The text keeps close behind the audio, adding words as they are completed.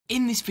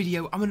In this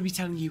video, I'm going to be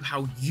telling you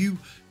how you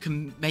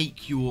can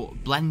make your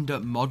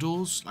Blender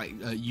models, like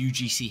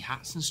UGC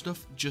hats and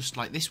stuff, just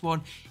like this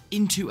one,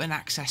 into an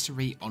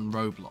accessory on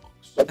Roblox.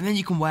 And then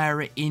you can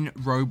wear it in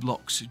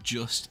Roblox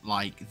just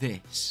like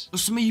this. But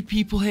some of you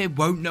people here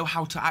won't know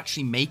how to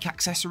actually make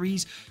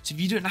accessories. So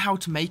if you don't know how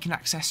to make an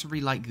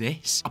accessory like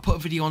this, I'll put a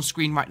video on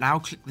screen right now.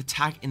 Click the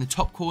tag in the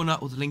top corner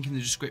or the link in the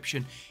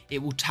description.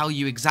 It will tell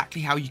you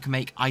exactly how you can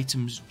make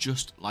items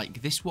just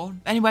like this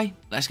one. Anyway,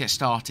 let's get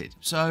started.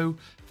 So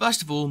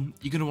first of all,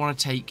 you're going to want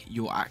to take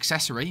your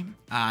accessory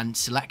and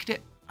select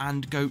it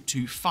and go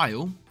to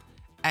File,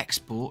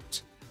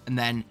 Export, and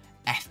then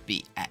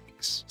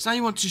FBX. So now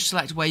you want to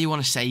select where you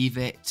want to save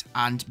it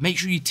and make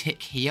sure you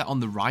tick here on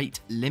the right,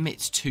 limit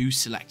to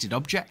selected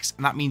objects,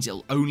 and that means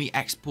it'll only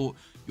export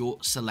your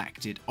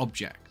selected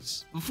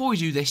objects. Before we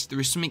do this, there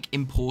is something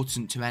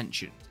important to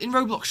mention. In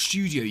Roblox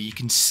Studio, you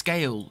can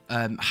scale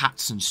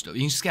hats and stuff.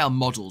 You can scale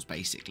models,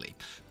 basically.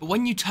 But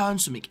when you turn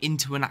something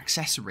into an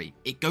accessory,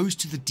 it goes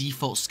to the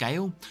default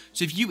scale.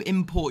 So if you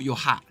import your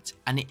hat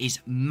and it is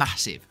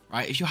massive,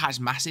 right? If your hat is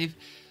massive,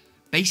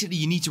 basically,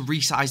 you need to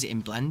resize it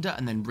in Blender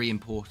and then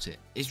re-import it.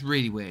 It's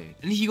really weird.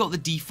 And if you got the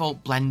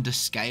default Blender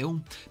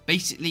scale,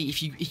 basically,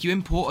 if you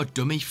import a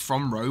dummy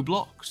from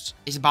Roblox,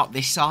 it's about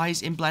this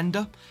size in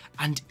Blender.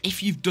 And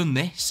if you've done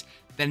this,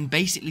 then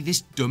basically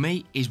this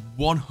dummy is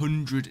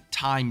 100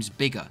 times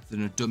bigger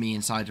than a dummy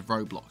inside of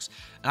Roblox.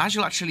 And as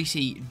you'll actually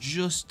see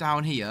just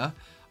down here,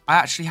 I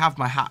actually have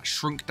my hat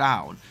shrunk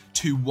down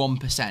to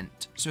 1%.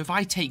 So if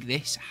I take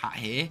this hat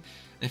here,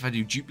 if I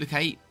do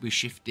duplicate with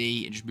Shift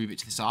D and just move it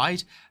to the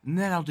side, and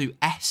then I'll do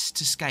S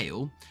to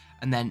scale,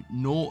 and then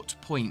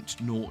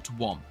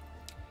 0.01.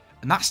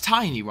 And that's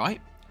tiny, right?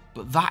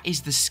 But that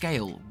is the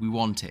scale we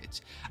want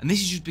it. And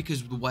this is just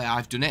because of the way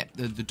I've done it,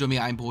 the dummy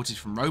I imported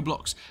from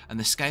Roblox, and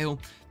the scale,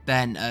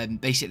 then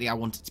basically I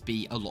want it to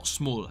be a lot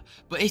smaller.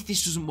 But if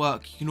this doesn't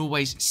work, you can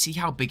always see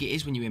how big it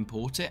is when you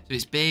import it. So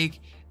it's big,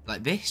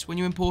 like this. When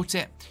you import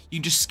it, you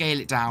can just scale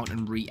it down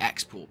and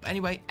re-export. But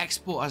anyway,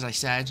 export as I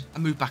said,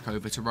 and move back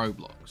over to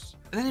Roblox.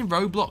 And then in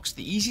Roblox,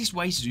 the easiest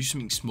way to do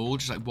something small,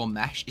 just like one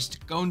mesh, is to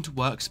go into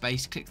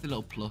workspace, click the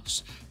little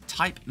plus,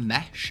 type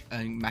mesh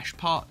and mesh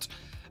part,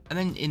 and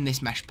then in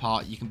this mesh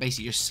part, you can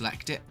basically just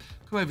select it,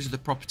 come over to the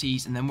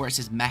properties, and then where it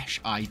says mesh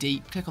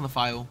ID, click on the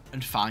file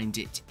and find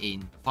it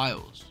in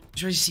files.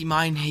 So as you see,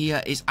 mine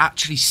here is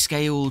actually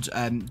scaled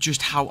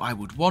just how I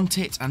would want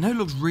it. I know it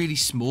looks really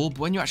small, but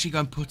when you actually go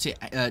and put it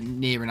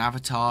near an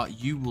avatar,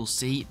 you will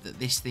see that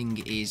this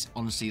thing is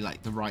honestly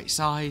like the right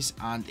size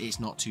and it's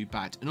not too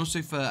bad. And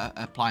also for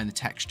applying the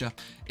texture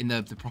in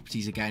the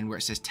properties again, where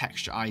it says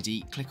texture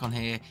ID, click on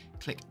here,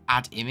 click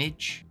add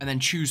image, and then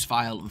choose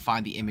file and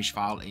find the image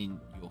file in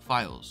your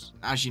files.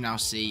 As you now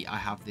see, I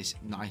have this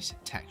nice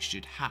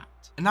textured hat.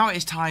 And now it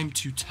is time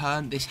to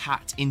turn this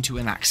hat into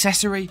an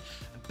accessory.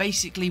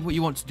 Basically, what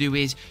you want to do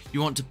is you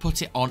want to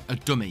put it on a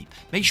dummy.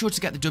 Make sure to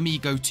get the dummy,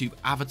 go to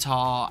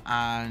avatar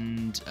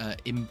and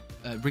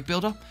rig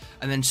builder,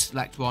 and then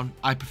select one.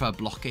 I prefer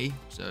blocky,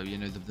 so you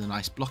know the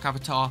nice block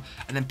avatar,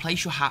 and then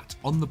place your hat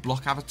on the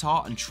block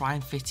avatar and try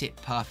and fit it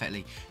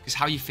perfectly, because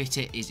how you fit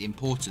it is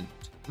important.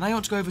 Now you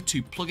want to go over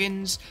to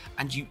plugins,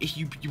 and you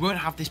won't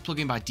have this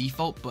plugin by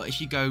default, but if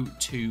you go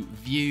to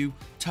view,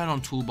 turn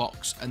on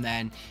toolbox, and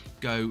then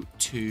go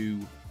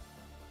to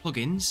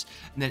plugins,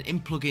 and then in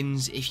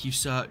plugins, if you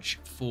search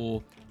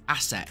for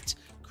asset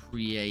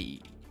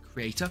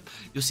creator,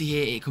 you'll see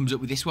here it comes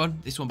up with this one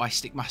by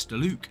Stickmaster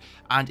Luke,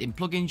 and in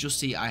plugins you'll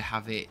see I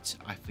have it,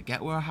 I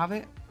forget where I have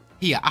it,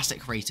 here, asset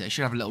creator. It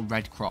should have a little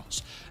red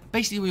cross.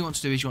 Basically what you want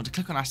to do is you want to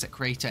click on asset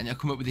creator and it'll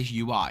come up with this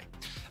UI,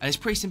 and it's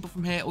pretty simple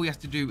from here. All you have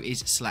to do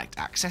is select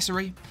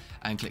accessory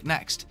and click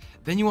next.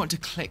 Then you want to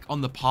click on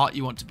the part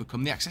you want to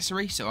become the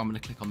accessory, so I'm going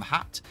to click on the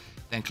hat,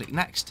 then click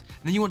next,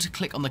 and then you want to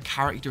click on the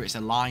character it's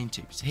aligned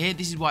to. So here,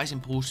 this is why it's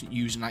important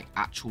using like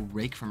actual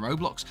rig from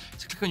Roblox.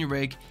 So click on your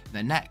rig, and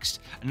then next,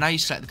 and now you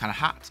select the kind of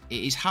hat.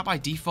 It is hat by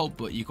default,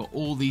 but you've got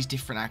all these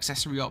different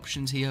accessory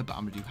options here, but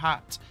I'm going to do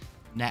hat,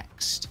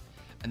 next,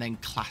 and then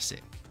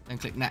classic. Then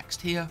click next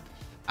here,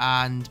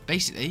 and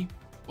basically,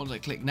 once I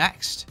click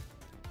next,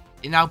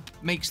 it now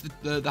makes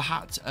the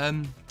hat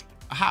a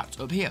hat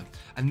up here,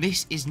 and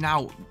this is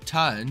now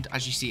turned,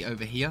 as you see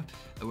over here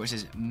where it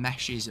says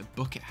meshes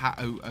bucket hat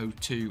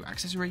 002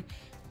 accessory.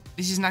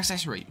 This is an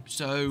accessory,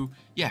 so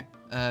yeah,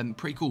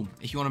 pretty cool.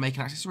 If you want to make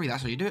an accessory,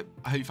 that's how you do it.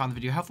 I hope you found the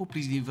video helpful.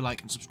 Please leave a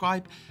like and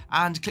subscribe,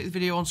 and click the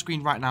video on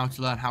screen right now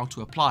to learn how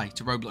to apply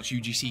to Roblox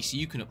UGC so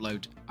you can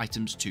upload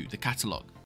items to the catalog.